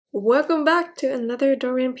Welcome back to another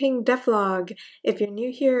Dorian Pink Devlog. If you're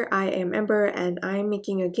new here, I am Ember and I'm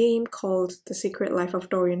making a game called The Secret Life of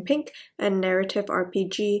Dorian Pink, a narrative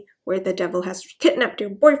RPG where the devil has kidnapped your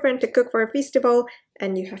boyfriend to cook for a festival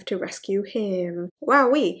and you have to rescue him.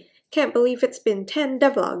 Wowee! Can't believe it's been 10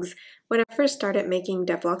 devlogs. When I first started making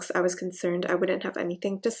devlogs, I was concerned I wouldn't have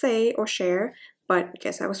anything to say or share, but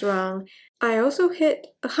guess I was wrong. I also hit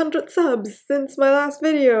 100 subs since my last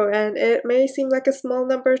video, and it may seem like a small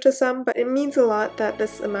number to some, but it means a lot that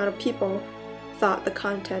this amount of people thought the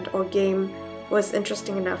content or game was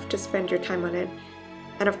interesting enough to spend your time on it.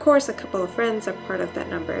 And of course, a couple of friends are part of that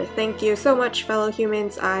number. Thank you so much, fellow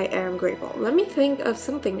humans. I am grateful. Let me think of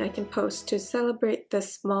something I can post to celebrate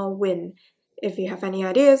this small win. If you have any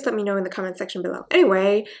ideas, let me know in the comment section below.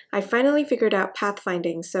 Anyway, I finally figured out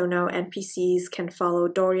pathfinding, so now NPCs can follow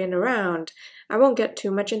Dorian around. I won't get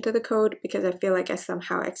too much into the code because I feel like I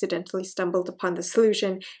somehow accidentally stumbled upon the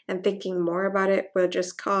solution and thinking more about it will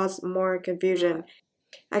just cause more confusion.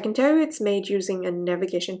 I can tell you it's made using a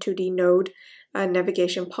navigation 2D node, a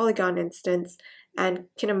navigation polygon instance, and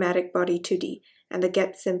kinematic body 2D, and the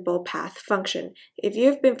get simple path function. If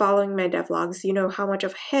you've been following my devlogs, you know how much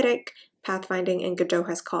of a headache pathfinding in Godot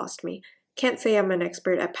has cost me. Can't say I'm an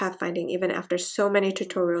expert at pathfinding even after so many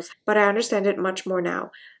tutorials, but I understand it much more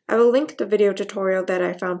now. I will link the video tutorial that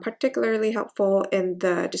I found particularly helpful in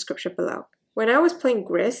the description below. When I was playing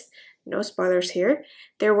Gris, no spoilers here,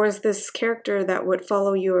 there was this character that would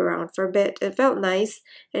follow you around for a bit. It felt nice.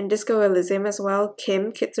 In Disco Elysium as well,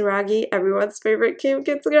 Kim Kitsuragi, everyone's favorite Kim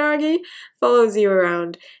Kitsuragi, follows you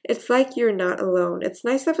around. It's like you're not alone. It's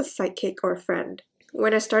nice to have a sidekick or a friend.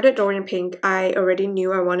 When I started Dorian Pink, I already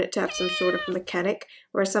knew I wanted to have some sort of mechanic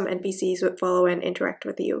where some NPCs would follow and interact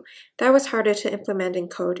with you. That was harder to implement in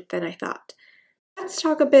code than I thought. Let's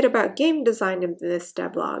talk a bit about game design in this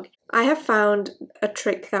devlog. I have found a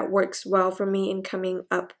trick that works well for me in coming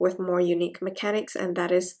up with more unique mechanics, and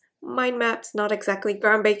that is mind maps. Not exactly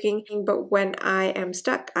groundbreaking, but when I am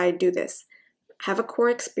stuck, I do this. Have a core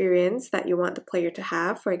experience that you want the player to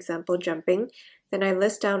have, for example, jumping. Then I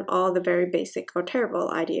list down all the very basic or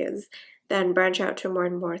terrible ideas. Then branch out to more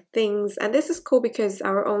and more things. And this is cool because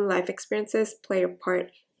our own life experiences play a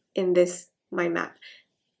part in this mind map.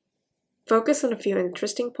 Focus on a few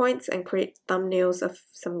interesting points and create thumbnails of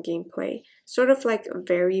some gameplay, sort of like a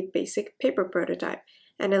very basic paper prototype,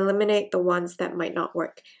 and eliminate the ones that might not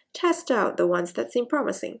work. Test out the ones that seem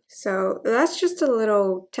promising. So that's just a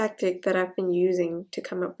little tactic that I've been using to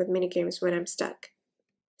come up with minigames when I'm stuck.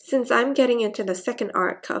 Since I'm getting into the second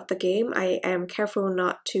arc of the game, I am careful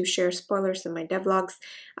not to share spoilers in my devlogs.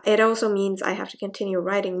 It also means I have to continue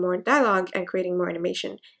writing more dialogue and creating more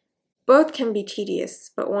animation. Both can be tedious,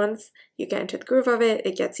 but once you get into the groove of it,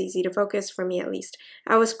 it gets easy to focus, for me at least.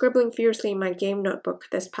 I was scribbling furiously in my game notebook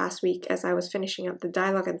this past week as I was finishing up the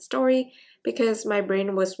dialogue and story because my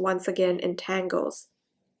brain was once again in tangles.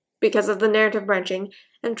 Because of the narrative branching,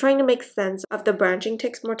 and trying to make sense of the branching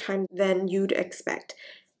takes more time than you'd expect.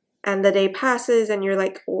 And the day passes and you're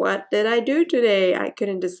like, what did I do today? I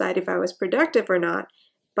couldn't decide if I was productive or not.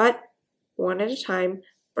 But one at a time,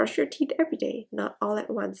 brush your teeth every day, not all at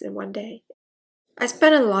once in one day. I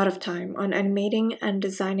spent a lot of time on animating and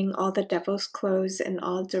designing all the devil's clothes in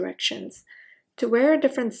all directions. To wear a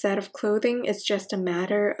different set of clothing is just a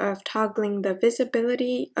matter of toggling the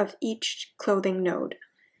visibility of each clothing node.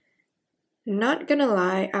 Not gonna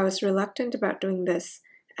lie, I was reluctant about doing this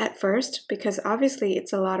at first because obviously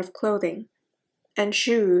it's a lot of clothing and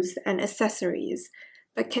shoes and accessories.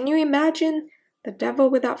 But can you imagine the devil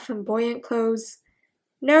without flamboyant clothes?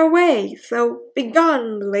 No way! So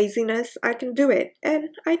begone, laziness, I can do it. And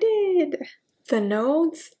I did! The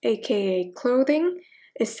nodes, aka clothing,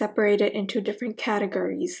 is separated into different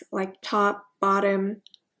categories like top, bottom,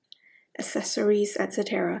 accessories,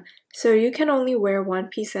 etc. So you can only wear one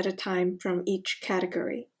piece at a time from each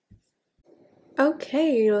category.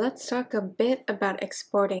 Okay, let's talk a bit about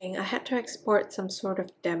exporting. I had to export some sort of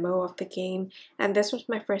demo of the game, and this was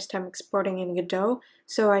my first time exporting in Godot,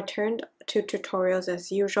 so I turned to tutorials as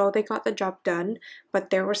usual. They got the job done,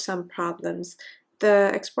 but there were some problems. The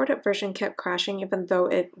exported version kept crashing even though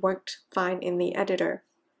it worked fine in the editor.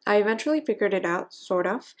 I eventually figured it out, sort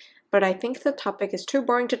of, but I think the topic is too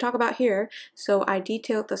boring to talk about here, so I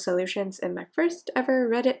detailed the solutions in my first ever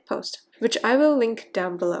Reddit post, which I will link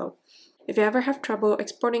down below. If you ever have trouble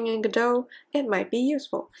exporting in Godot, it might be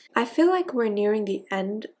useful. I feel like we're nearing the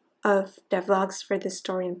end of devlogs for this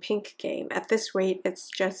Dorian Pink game. At this rate, it's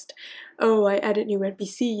just, oh, I added new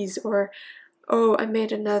NPCs, or oh, I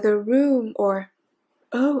made another room, or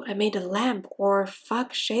Oh, I made a lamp, or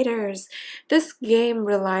fuck shaders. This game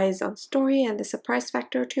relies on story and the surprise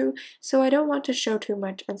factor too, so I don't want to show too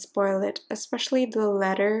much and spoil it, especially the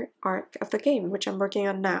latter arc of the game, which I'm working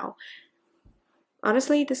on now.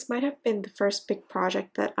 Honestly, this might have been the first big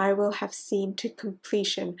project that I will have seen to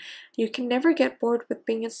completion. You can never get bored with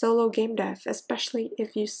being a solo game dev, especially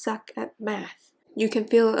if you suck at math. You can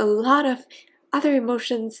feel a lot of other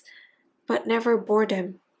emotions, but never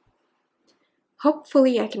boredom.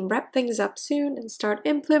 Hopefully I can wrap things up soon and start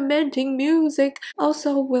implementing music.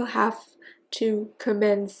 Also, we'll have to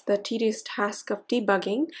commence the tedious task of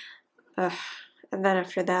debugging. And then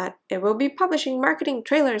after that, it will be publishing marketing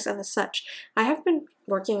trailers and the such. I have been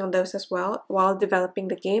working on those as well while developing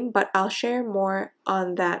the game, but I'll share more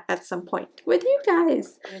on that at some point with you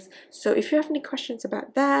guys. So if you have any questions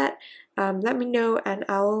about that, let me know and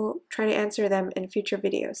I'll try to answer them in future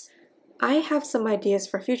videos. I have some ideas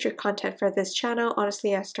for future content for this channel.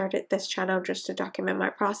 Honestly, I started this channel just to document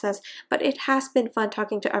my process, but it has been fun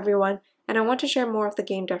talking to everyone, and I want to share more of the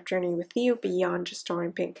game dev journey with you beyond just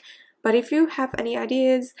Dorian Pink. But if you have any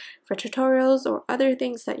ideas for tutorials or other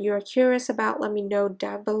things that you are curious about, let me know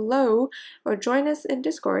down below or join us in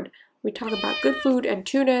Discord. We talk about good food and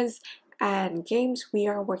tunas and games we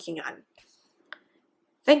are working on.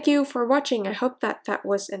 Thank you for watching. I hope that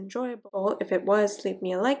was enjoyable. If it was, leave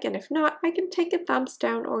me a like, and if not, I can take a thumbs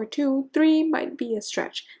down or 2. 3 might be a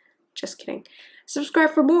stretch. Just kidding.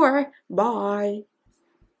 Subscribe for more. Bye!